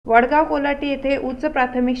वडगाव कोल्हाटी येथे उच्च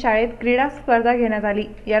प्राथमिक शाळेत क्रीडा स्पर्धा घेण्यात आली।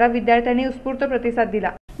 याला विद्यार्थ्यांनी उत्स्फूर्त प्रतिसाद दिला।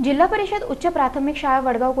 जिल्हा परिषद उच्च प्राथमिक शाळा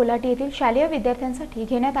वडगाव कोल्हाटी येथील शालेय विद्यार्थ्यांसाठी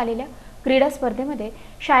घेण्यात आलेल्या क्रीडा स्पर्धेमध्ये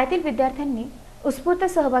शाळेतील विद्यार्थ्यांनी उत्स्फूर्त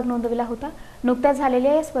सहभाग नोंदवला होता। नुकत्याच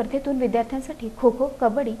झालेल्या या स्पर्धेतून विद्यार्थ्यांसाठी खो खो,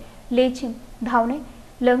 कबड्डी, लेझिम, धावणे,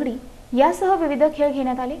 लंगडी यासह विविध खेळ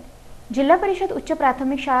घेण्यात आले। जिल्हा परिषद उच्च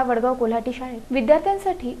प्राथमिक शाळा वडगाव कोल्हाटी शाळेत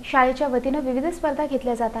विद्यार्थ्यांसाठी शाळेच्या वतीने विविध स्पर्धा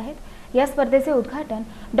घेतल्या जात आहेत। या स्पर्धेचे उद्घाटन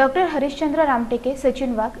डॉक्टर हरिश्चंद्र रामटेके,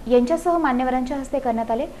 सचिन वाघ यांच्यासह मान्यवरांच्या हस्ते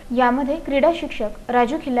करण्यात आले। यामध्ये क्रीडा शिक्षक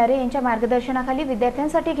राजू खिल्लारे यांच्या मार्गदर्शनाखाली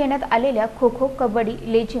विद्यार्थ्यांसाठी घेण्यात आलेल्या खो खो, कबड्डी,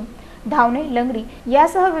 लेझिम, धावणे, लंगडी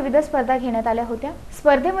यासह विविध स्पर्धा घेण्यात आल्या होत्या।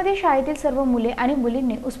 स्पर्धेमध्ये शाळेतील सर्व मुले आणि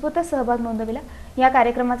मुलींनी उत्स्फूर्त सहभाग नोंदवला। या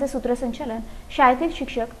कार्यक्रमाचे सूत्रसंचालन शाळेतील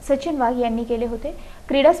शिक्षक सचिन वाघ यांनी केले होते।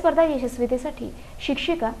 क्रीडा स्पर्धा यशस्वीतेसाठी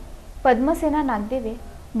शिक्षिका पद्मसेना नागदेवे,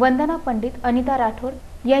 वंदना पंडित, अनिता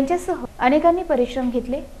राठोड यांच्यासह अनेकांनी परिश्रम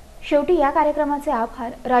घेतले। शेवटी या कार्यक्रमाचे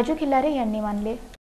आभार राजू खिल्लारे यांनी मानले।